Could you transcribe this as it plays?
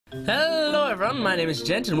Hello everyone, my name is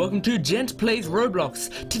Gent and welcome to Gent Plays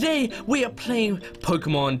Roblox. Today we are playing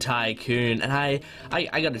Pokemon Tycoon and I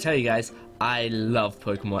gotta tell you guys, I love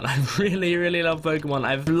Pokemon. I really love Pokemon.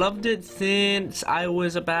 I've loved it since I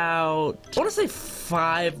was about, I want to say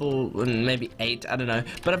 5 or maybe 8, I don't know.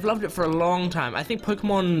 But I've loved it for a long time. I think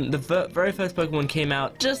Pokemon, the very first Pokemon came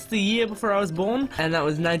out just the year before I was born, and that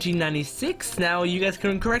was 1996. Now you guys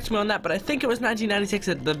can correct me on that, but I think it was 1996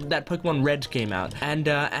 that Pokemon Red came out. And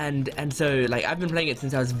so like I've been playing it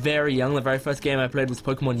since I was very young. The very first game I played was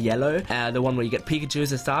Pokemon Yellow, the one where you get Pikachu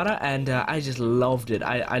as a starter, and I just loved it.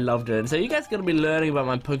 I loved it. And so you guys gonna be learning about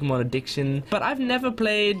my Pokemon addiction, but I've never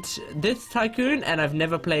played this Tycoon, and I've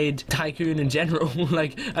never played Tycoon in general.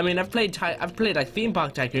 Like, I mean, I've played like Theme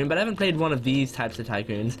Park Tycoon, but I haven't played one of these types of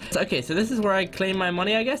Tycoons. So, okay, so this is where I claim my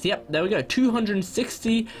money, I guess. Yep, there we go,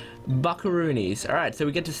 260 buckaroonies. All right, so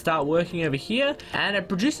we get to start working over here, and it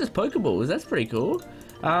produces Pokeballs. That's pretty cool.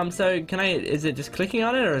 So can I? Is it just clicking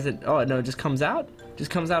on it, or is it? Oh no, it just comes out. Just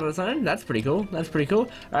comes out on its own. That's pretty cool. That's pretty cool. All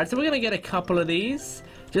right, so we're gonna get a couple of these.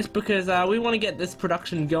 Just because we want to get this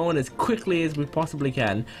production going as quickly as we possibly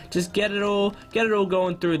can. Just get it all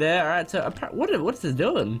going through there. All right. So what's this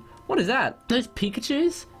doing? What is that? Those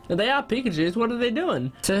Pikachus? They are Pikachus. What are they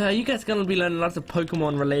doing? So you guys are gonna be learning lots of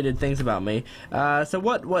Pokemon-related things about me. So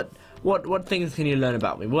what things can you learn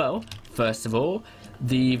about me? Well, first of all,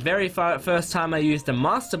 the very first time I used a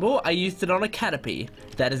Master Ball, I used it on a Caterpie.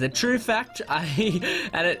 That is a true fact.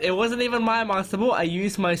 It wasn't even my Master Ball. I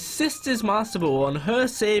used my sister's Master Ball on her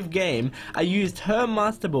save game. I used her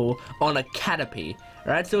Master Ball on a Caterpie.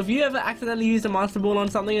 Right, so if you ever accidentally used a Master Ball on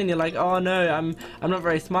something and you're like, oh no, I'm not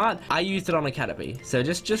very smart, I used it on a Caterpie. So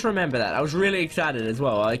just remember that. I was really excited as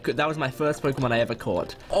well. That was my first Pokemon I ever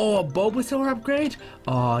caught. Oh, a Bulbasaur upgrade?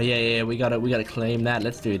 Oh yeah, we gotta claim that.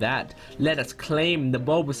 Let's do that. Let us claim the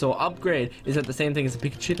Bulbasaur upgrade. Is that the same thing as the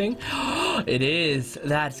Pikachu thing? It is.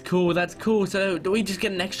 That's cool. That's cool. So do we just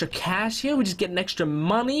get an extra cash here? We just get an extra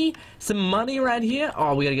money? Some money right here?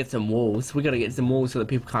 Oh, we gotta get some walls. We gotta get some walls so that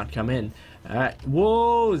people can't come in. Alright,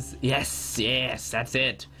 walls! Yes, that's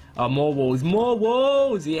it. Oh, more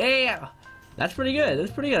walls, yeah! That's pretty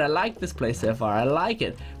good, I like this place so far, I like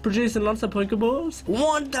it. Producing lots of Pokeballs.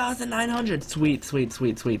 1,900!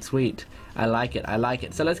 Sweet. I like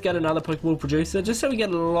it. So let's get another Pokeball producer, just so we get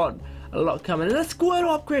a lot coming in. A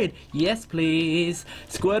Squirtle upgrade! Yes, please!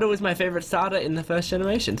 Squirtle is my favorite starter in the first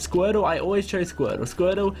generation. Squirtle, I always chose Squirtle.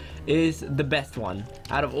 Squirtle is the best one.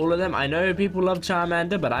 Out of all of them, I know people love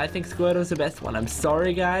Charmander, but I think Squirtle is the best one. I'm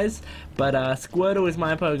sorry, guys, but Squirtle is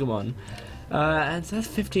my Pokemon. And so that's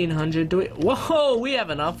 1,500. Whoa, we have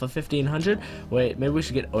enough for 1,500. Wait, maybe we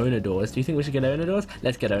should get owner doors. Do you think we should get owner doors?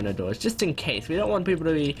 Let's get owner doors, just in case. We don't want people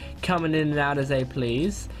to be coming in and out as they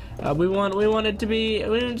please. We want it to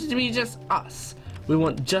be just us. We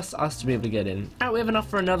want just us to be able to get in. Alright, we have enough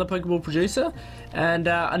for another Pokeball producer. And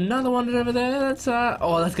another one over there. That's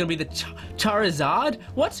that's gonna be the Charizard?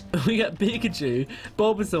 What? We got Pikachu,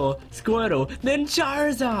 Bulbasaur, Squirtle, then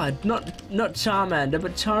Charizard! Not Charmander,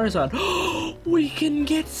 but Charizard. We can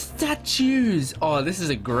get statues! Oh, this is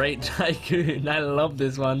a great Tycoon. I love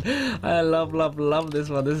this one. I love this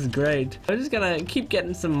one. This is great. I'm just gonna keep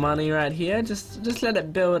getting some money right here. Just let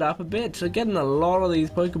it build up a bit. So getting a lot of these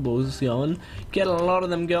Pokeballs going. Get a lot of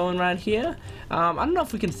them going right here. I don't know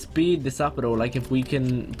if we can speed this up at all, like if we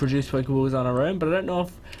can produce Pokeballs on our own, but I don't know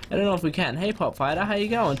if we can. Hey Pop Fighter, how you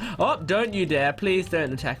going? Oh, don't you dare. Please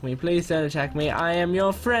don't attack me. Please don't attack me. I am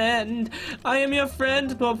your friend. I am your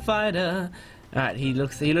friend, Pop Fighter. Alright, he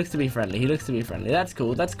looks to be friendly. That's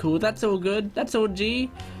cool. That's all good. That's all G.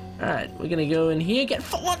 Alright, we're gonna go in here, get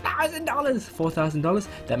 $4,000! $4,000?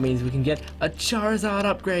 That means we can get a Charizard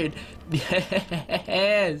upgrade.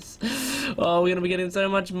 Yes! Oh, we're gonna be getting so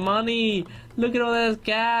much money. Look at all this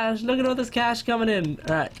cash. Look at all this cash coming in.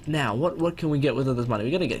 Alright, now, what can we get with all this money?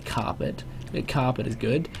 We're gonna get carpet. Carpet is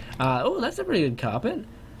good. Oh, that's a pretty good carpet.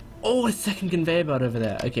 Oh, a second conveyor belt over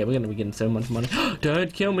there. Okay, we're gonna be getting so much money.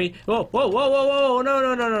 Don't kill me. Whoa.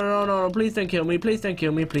 No. Please don't kill me,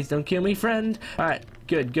 friend. Alright,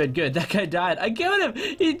 good. That guy died. I killed him.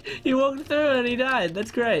 He walked through and he died.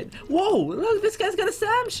 That's great. Whoa, look, this guy's got a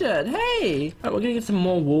Sam shirt. Hey. Alright, we're gonna get some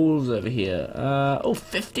more walls over here.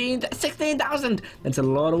 16,000. That's a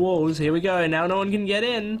lot of walls. Here we go. Now no one can get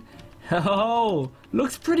in. Oh,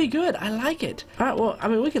 looks pretty good. I like it. Alright, well, I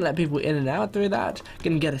mean, we can let people in and out through that.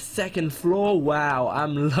 Can get a second floor. Wow,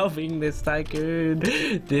 I'm loving this Tycoon.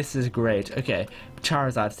 This is great. Okay,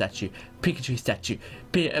 Charizard statue, Pikachu statue,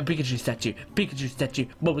 Pikachu statue, Pikachu statue,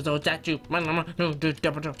 Bulbasaur statue, Voltorb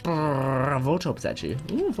statue.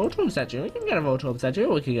 Ooh, Voltorb statue. We can get a Voltorb statue,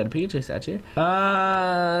 or we can get a Pikachu statue.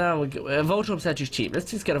 No, a Voltorb statue's cheap.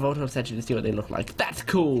 Let's just get a Voltorb statue to see what they look like. That's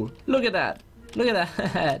cool. Look at that. Look at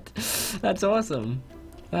that. That's awesome.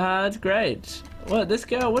 That's great. What, this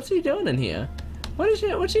girl, what's she doing in here? What's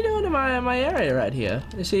she doing in my area right here?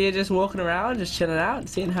 Is she just walking around, just chilling out,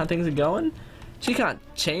 seeing how things are going? She can't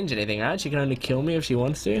change anything, right? She can only kill me if she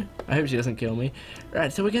wants to. I hope she doesn't kill me.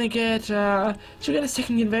 Right, so we're gonna get, should we get a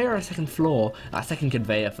second conveyor or a second floor? Second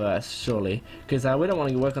conveyor first, surely. Because we don't want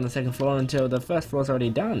to work on the second floor until the first floor's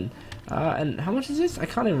already done. And how much is this? I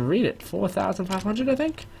can't even read it. 4,500, I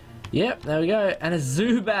think? Yep, there we go. And a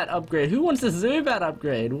Zubat upgrade. Who wants a Zubat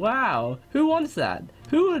upgrade? Wow. Who wants that?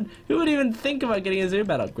 Who would even think about getting a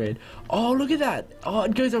Zubat upgrade? Oh, look at that. Oh,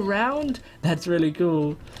 it goes around. That's really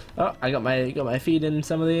cool. Oh, I got my feet in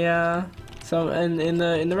some of the in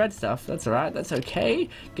the red stuff. That's alright. That's okay.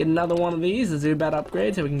 Get another one of these, a Zubat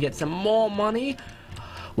upgrade, so we can get some more money.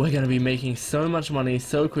 We're gonna be making so much money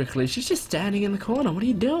so quickly. She's just standing in the corner. What are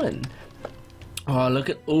you doing? Oh, look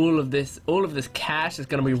at all of this cash is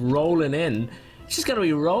gonna be rolling in. It's just gonna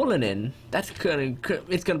be rolling in.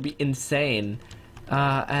 It's gonna be insane.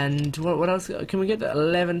 And what else? Can we get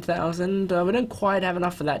 11,000? We don't quite have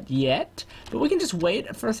enough for that yet, but we can just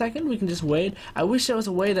wait for a second. We can just wait. I wish there was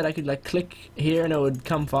a way that I could like click here and it would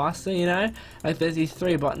come faster, you know? Like there's these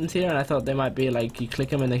 3 buttons here and I thought they might be like you click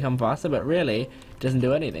them and they come faster, but really it doesn't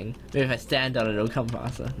do anything. Maybe if I stand on it it'll come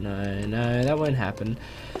faster. No, that won't happen.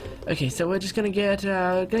 Okay, so we're just gonna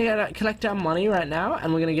collect our money right now,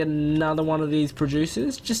 and we're gonna get another one of these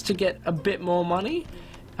producers just to get a bit more money.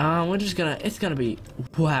 It's gonna be,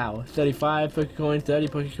 wow, 35 Pokecoins, 30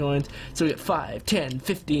 Pokecoins, so we get 5, 10,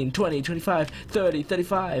 15, 20, 25, 30,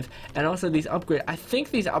 35, and also these upgrades. I think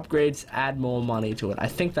these upgrades add more money to it. I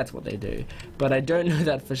think that's what they do, but I don't know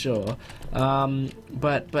that for sure.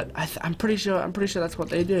 But I'm pretty sure that's what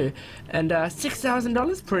they do. And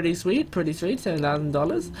 $6,000, pretty sweet,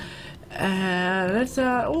 $7,000. Let's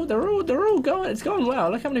oh, they're all going. It's going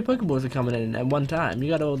well. Look how many Pokeballs are coming in at one time. You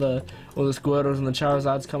got all the Squirtles and the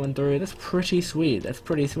Charizards coming through. That's pretty sweet. We got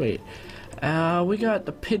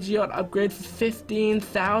the Pidgeot upgrade for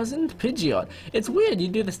 15,000. Pidgeot. It's weird. You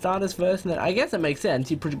do the starters first, and then I guess it makes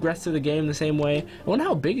sense. You progress through the game the same way. I wonder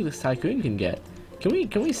how big this Tycoon can get. Can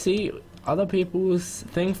we see other people's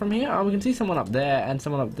thing from here? Oh, we can see someone up there and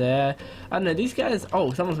someone up there. I don't know, these guys.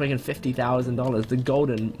 Oh, someone's making $50,000. The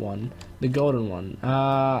golden one.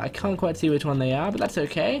 I can't quite see which one they are, but that's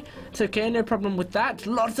okay. It's okay, no problem with that.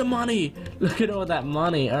 Lots of money. Look at all that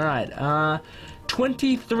money. All right.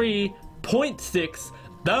 $23.6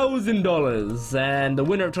 $1,000, and the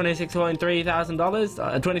winner of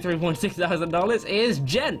 $23.6 is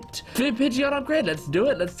Gent. Pidgeot upgrade, let's do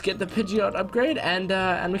it. Let's get the Pidgeot upgrade,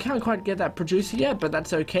 and we can't quite get that producer yet, but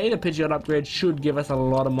that's okay. The Pidgeot upgrade should give us a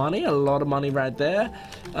lot of money right there.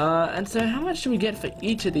 And so how much do we get for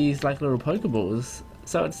each of these like little Pokeballs?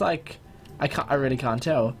 So it's like I really can't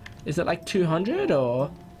tell. Is it like 200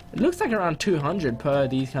 or? It looks like around 200 per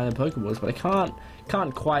these kind of Pokeballs, but I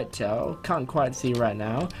can't quite tell. Can't quite see right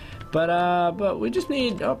now. But we just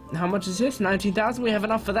need, oh, how much is this? 19,000. We have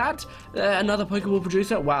enough for that. Another Pokeball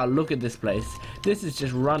producer. Wow, look at this place. This is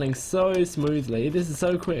just running so smoothly. This is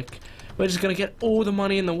so quick. We're just gonna get all the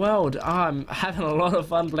money in the world. I'm having a lot of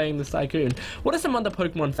fun playing this Tycoon. What are some other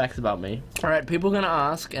Pokemon facts about me? Alright, people are gonna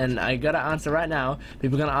ask, and I gotta answer right now.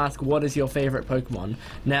 People are gonna ask, what is your favorite Pokemon?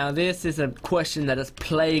 Now, this is a question that has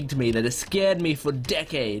plagued me, that has scared me for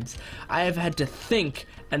decades. I have had to think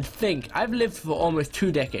and think. I've lived for almost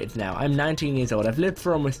 2 decades now. I'm 19 years old. I've lived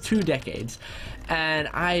for almost 2 decades. And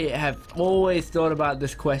I have always thought about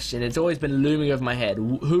this question. It's always been looming over my head.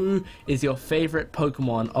 Who is your favorite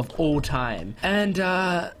Pokemon of all time? And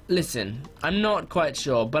listen, I'm not quite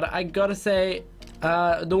sure, but I gotta say,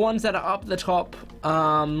 the ones that are up the top,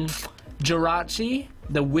 Jirachi,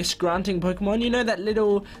 the wish-granting Pokemon. You know that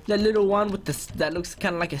little one with that looks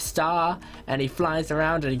kind of like a star, and he flies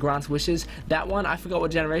around and he grants wishes. That one, I forgot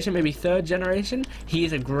what generation, maybe 3rd generation.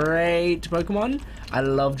 He's a great Pokemon. I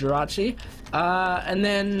love Jirachi. And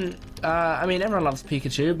then, I mean, everyone loves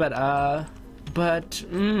Pikachu, but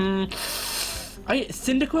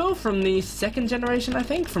Cyndaquil from the 2nd generation, I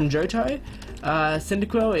think, from Johto.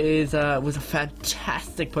 Cyndaquil was a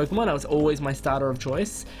fantastic Pokemon. That was always my starter of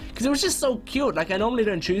choice because it was just so cute. Like, I normally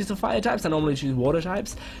don't choose the fire types. I normally choose water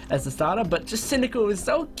types as the starter, but just Cyndaquil was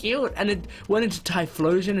so cute, and it went into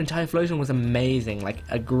Typhlosion, and Typhlosion was amazing. Like,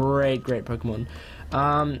 a great Pokemon.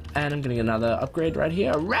 And I'm gonna get another upgrade right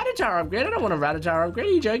here. A Rattata upgrade. I don't want a Rattata upgrade. Are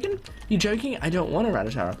you joking? You joking? I don't want a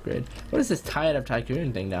Rattata upgrade. What is this Tired of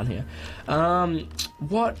Tycoon thing down here?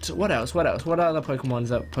 What else? What other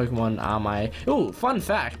Pokemon are my... Oh, fun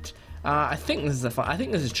fact. I think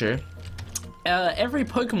this is true. Every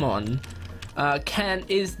Pokemon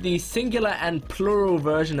is the singular and plural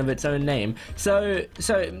version of its own name. So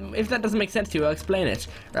if that doesn't make sense to you, I'll explain it.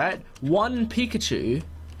 Right? One Pikachu.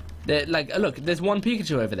 Look, there's one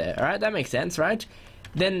Pikachu over there, alright? That makes sense, right?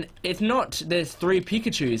 Then it's not there's 3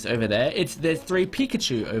 Pikachus over there, it's there's 3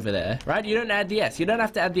 Pikachu over there, right? You don't add the S. You don't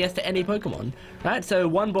have to add the S to any Pokemon, right? So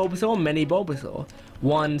one Bulbasaur, many Bulbasaur.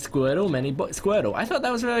 One Squirtle, many Squirtle. I thought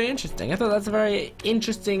that was very interesting. I thought that's a very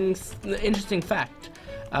interesting fact.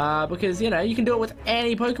 Because, you know, you can do it with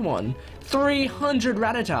any Pokemon. 300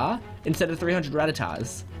 Rattata instead of 300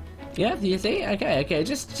 Rattatas. Yeah, you see? Okay,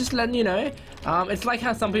 just letting you know. It's like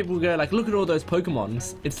how some people go like, look at all those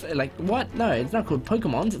Pokemons. It's like, what? No, it's not called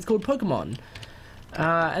Pokemons, it's called Pokemon.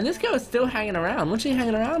 And this girl is still hanging around. What's she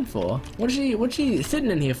hanging around for? What's she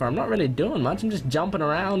sitting in here for? I'm not really doing much. I'm just jumping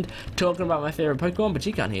around, talking about my favorite Pokemon, but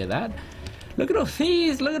she can't hear that. Look at all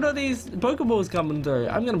these Pokeballs coming through.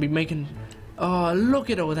 I'm gonna be making... Oh, look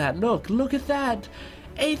at all that. Look at that.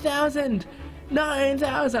 8,000.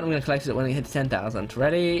 9,000. I'm gonna collect it when it hits 10,000.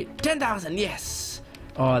 Ready? 10,000. Yes.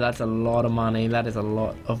 Oh, that's a lot of money. That is a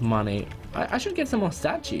lot of money. I should get some more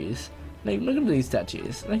statues. Like, look at these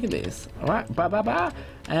statues. Look at this. All right.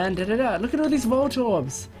 And Look at all these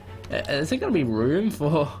Voltorbs. Is there gonna be room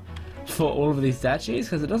for all of these statues?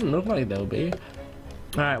 Because it doesn't look like there'll be.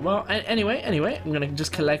 Alright, well, anyway, I'm gonna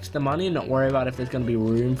just collect the money and not worry about if there's gonna be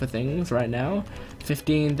room for things right now.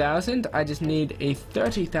 15,000, I just need a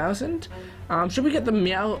 30,000. Should we get the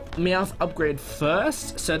Meowth upgrade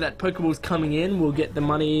first, so that Pokeballs coming in will get the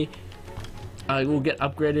money, will get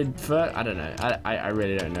upgraded first? I don't know, I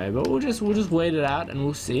really don't know, but we'll just wait it out and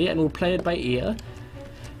we'll see, and we'll play it by ear.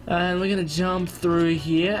 And we're gonna jump through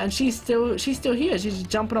here, and she's still here. She's just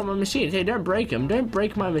jumping on my machines. Hey, don't break them. Don't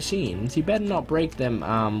break my machines. You better not break them.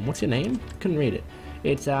 What's your name? Couldn't read it.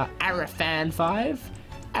 It's Arifan5.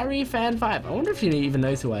 Arifan5. I wonder if she even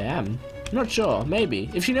knows who I am. I'm not sure. Maybe.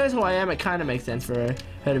 If she knows who I am, it kind of makes sense for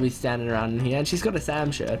her to be standing around in here. And she's got a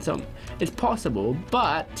Sam shirt, so it's possible.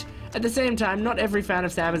 But at the same time, not every fan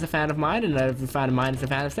of Sam is a fan of mine, and not every fan of mine is a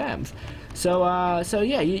fan of Sam's. So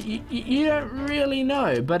yeah, you don't really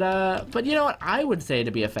know, but you know what? I would say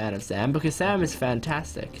to be a fan of Sam, because Sam is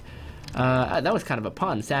fantastic. That was kind of a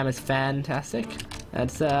pun. Sam is fantastic.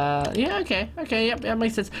 That's yeah, okay, yep, that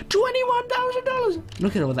makes sense. $21,000.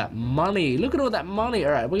 Look at all that money. Look at all that money.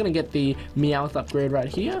 All right, we're gonna get the Meowth upgrade right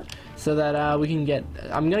here, so that we can get.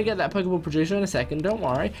 I'm gonna get that Pokeball producer in a second. Don't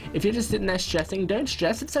worry. If you're just sitting there stressing, don't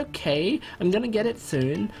stress. It's okay. I'm gonna get it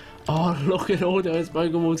soon. Oh, look at all those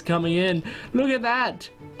Pokeballs coming in. Look at that.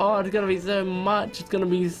 Oh, it's gonna be so much. It's gonna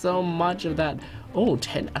be so much of that. Oh,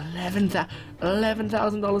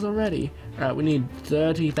 $11,000 already. Alright, we need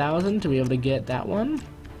 30,000 to be able to get that one.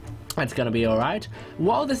 That's gonna be alright.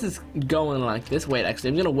 While this is going like this, wait,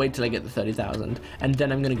 actually, I'm gonna wait till I get the 30,000, and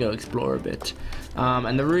then I'm gonna go explore a bit.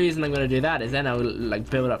 And the reason I'm gonna do that is then I'll like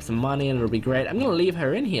build up some money, and it'll be great. I'm gonna leave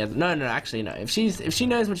her in here. No, actually, no. If she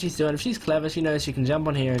knows what she's doing, if she's clever, she knows she can jump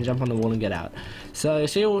on here and jump on the wall and get out. So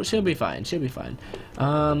she'll be fine. She'll be fine.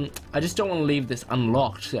 I just don't want to leave this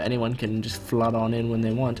unlocked so anyone can just flood on in when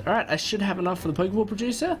they want. Alright, I should have enough for the Pokeball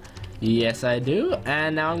producer. Yes, I do.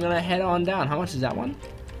 And now I'm gonna head on down. How much is that one?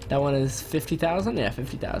 That one is 50,000? Yeah,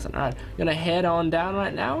 50,000. Alright, I'm gonna head on down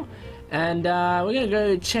right now, and we're gonna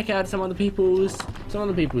go check out some other people's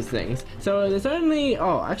things. So there's only,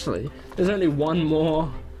 there's only one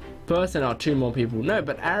more person, or 2 more people. No,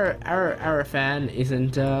 but Arifan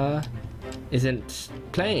isn't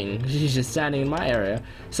playing. She's just standing in my area.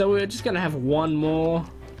 So we're just gonna have one more.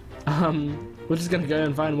 We're just gonna go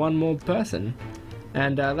and find one more person,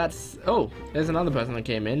 and that's. Oh, there's another person that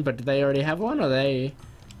came in, but do they already have one, or they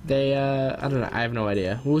I don't know, I have no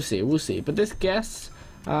idea. We'll see. But this guest,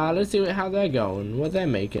 let's see how they're going, what they're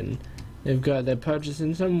making. They're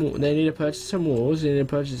purchasing they need to purchase some walls,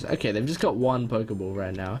 okay, they've just got 1 Pokeball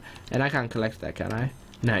right now, and I can't collect that, can I?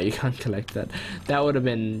 No, you can't collect that. That would have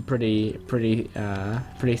been pretty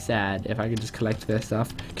sad if I could just collect their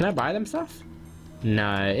stuff. Can I buy them stuff?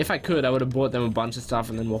 No, if I could, I would have bought them a bunch of stuff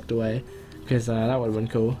and then walked away, because that would have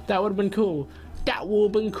been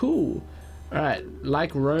cool. Alright,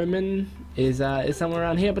 like Roman is somewhere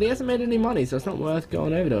around here, but he hasn't made any money, so it's not worth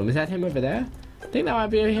going over to him. Is that him over there? I think that might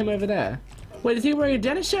be him over there. Wait, is he wearing a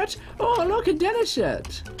Dennis shirt? Oh, look, a Dennis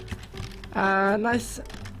shirt. Nice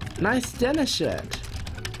Dennis shirt.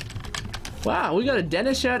 Wow, we got a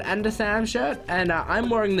Dennis shirt and a Sam shirt, and I'm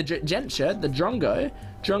wearing the gent shirt, the Drongo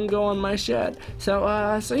on my shirt.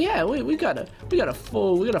 So yeah, we got a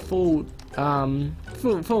full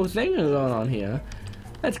thing going on here.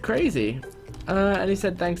 That's crazy. And he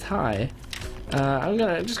said thanks, hi. I'm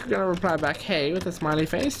just gonna reply back hey with a smiley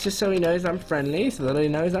face, just so he knows I'm friendly, so that he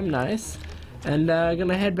knows I'm nice. And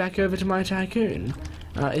gonna head back over to my Tycoon.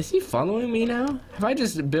 Is he following me now? Have I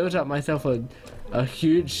just built up myself a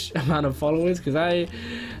huge amount of followers? Because a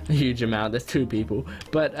huge amount, there's 2 people.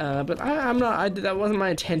 But I'm not, that wasn't my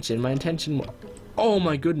intention. My intention, oh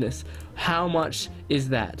my goodness. How much is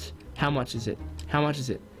that? How much is it? How much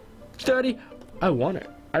is it? 30? I want it.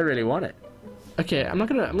 I really want it. Okay, I'm not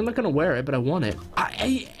gonna wear it, but I want it.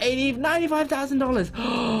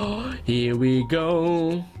 $95,000. Here we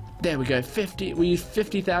go. There we go. 50. We use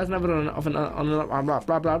 50,000 of it on blah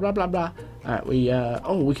blah blah blah blah blah. All right, we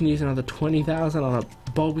can use another 20,000 on a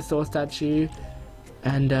Bulbasaur statue,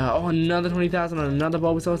 and another 20,000 on another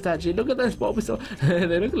Bulbasaur statue. Look at those Bulbasaur.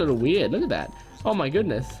 They look a little weird. Look at that. Oh my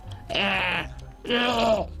goodness. Alright.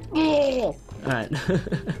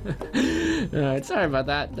 Alright, sorry about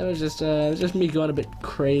that. That was just me going a bit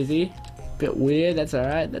crazy. Bit weird, that's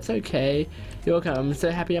alright, that's okay. You're welcome. I'm so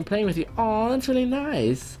happy I'm playing with you. Oh, that's really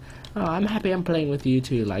nice. Oh, I'm happy I'm playing with you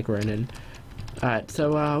too, like Ronan. Alright,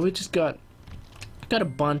 so we just got a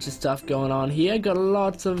bunch of stuff going on here. Got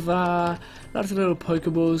lots of little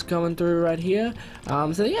Pokeballs coming through right here.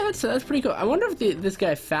 So yeah, that's pretty cool. I wonder if this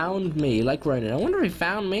guy found me, like Ronan. I wonder if he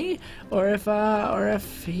found me, or if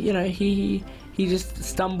you know he just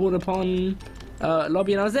stumbled upon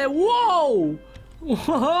lobby and I was there. Whoa!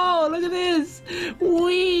 Whoa! Look at this!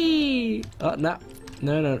 Wee! Oh no!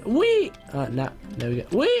 Wee! No! There we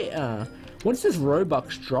go. Wee! What's this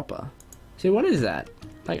ROBUX dropper? See, what is that?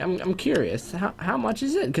 Like, I'm curious. How much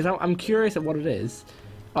is it? Because I'm curious at what it is.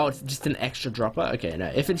 Oh, it's just an extra dropper? Okay,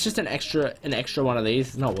 no. If it's just an extra one of these,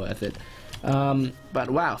 it's not worth it.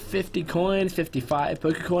 But wow, 50 coins, 55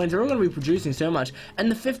 Pokecoins. They're all going to be producing so much.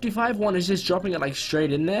 And the 55 one is just dropping it like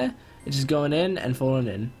straight in there. It's just going in and falling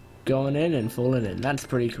in. Going in and falling in. That's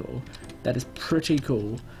pretty cool. That is pretty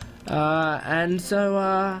cool. And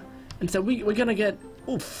so we're going to get...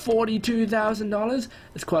 Oh, $42,000.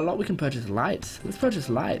 That's quite a lot. We can purchase lights. Let's purchase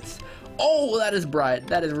lights. Oh, that is bright.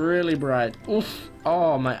 That is really bright. Oof.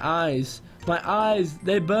 Oh, my eyes. My eyes,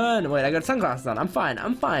 they burn. Wait, I got sunglasses on. I'm fine.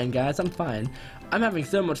 I'm fine, guys. I'm fine. I'm having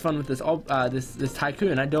so much fun with this this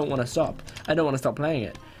Tycoon. I don't want to stop. I don't want to stop playing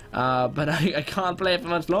it. But I can't play it for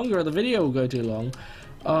much longer or the video will go too long.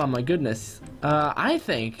 Oh, my goodness. I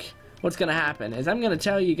think what's going to happen is I'm going to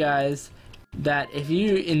tell you guys that if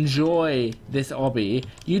you enjoy this obby,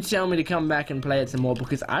 you tell me to come back and play it some more,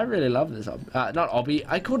 because I really love this not obby.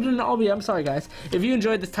 I called it an obby. I'm sorry, guys. If you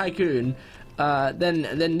enjoyed this Tycoon,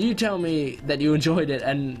 then you tell me that you enjoyed it,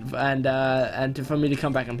 for me to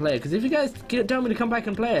come back and play it. Because if you guys tell me to come back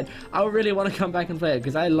and play it, I really want to come back and play it,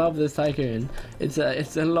 because I love this Tycoon. It's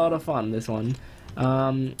a lot of fun, this one.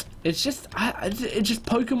 It's just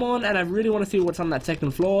Pokemon, and I really want to see what's on that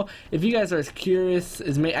second floor. If you guys are as curious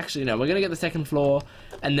as me, actually no, we're gonna get the second floor,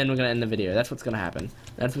 and then we're gonna end the video. That's what's gonna happen.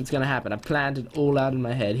 That's what's gonna happen. I planned it all out in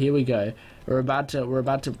my head. Here we go. We're about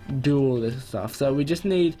to do all this stuff. So we just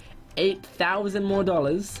need $8,000 more,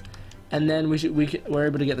 and then we're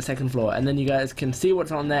able to get the second floor, and then you guys can see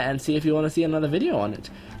what's on there and see if you want to see another video on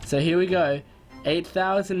it. So here we go.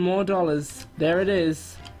 $8,000 more. There it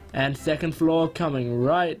is. And second floor coming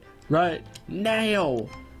right now.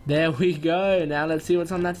 There we go. Now let's see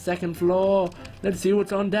what's on that second floor. Let's see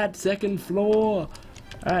what's on that second floor.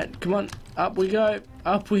 Alright, come on. Up we go.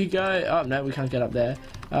 Up we go. Oh, no, we can't get up there.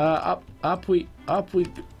 Up we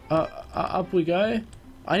go.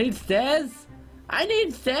 I need stairs. I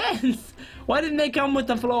need stairs. Why didn't they come with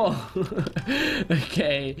the floor?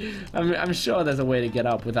 Okay. I'm sure there's a way to get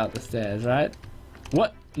up without the stairs, right?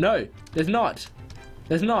 What? No, there's not.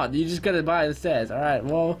 There's not. You just gotta buy the stairs. Alright,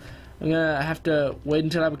 well, I'm gonna have to wait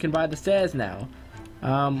until I can buy the stairs now.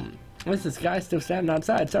 What's this guy still standing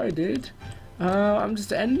outside? Sorry, dude. I'm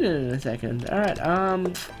just ending it in a second. Alright,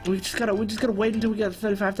 we just gotta wait until we get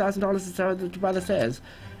 $35,000 to buy the stairs.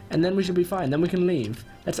 And then we should be fine. Then we can leave.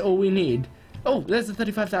 That's all we need. Oh, there's the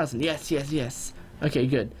 $35,000. Yes. Okay,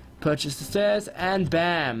 good. Purchase the stairs, and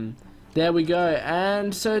bam. There we go.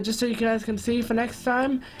 And so just so you guys can see for next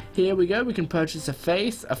time, here we go. We can purchase a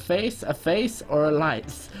face, a face, a face, or a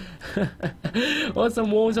lights. Or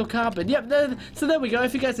some walls or carpet. Yep, so there we go.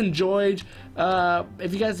 If you guys enjoyed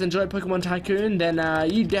Pokemon Tycoon,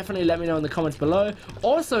 then you definitely let me know in the comments below.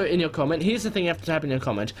 Also in your comment, here's the thing you have to type in your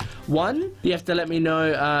comment. 1, you have to let me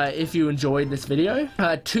know if you enjoyed this video.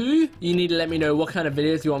 2, you need to let me know what kind of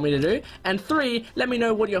videos you want me to do. And 3, let me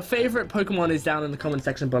know what your favorite Pokemon is down in the comment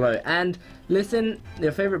section below. And listen,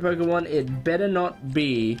 your favorite Pokemon, it better not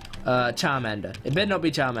be Charmander. It better not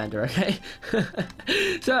be Charmander, okay?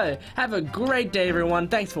 So, have a great day everyone.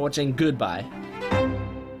 Thanks for watching. Goodbye.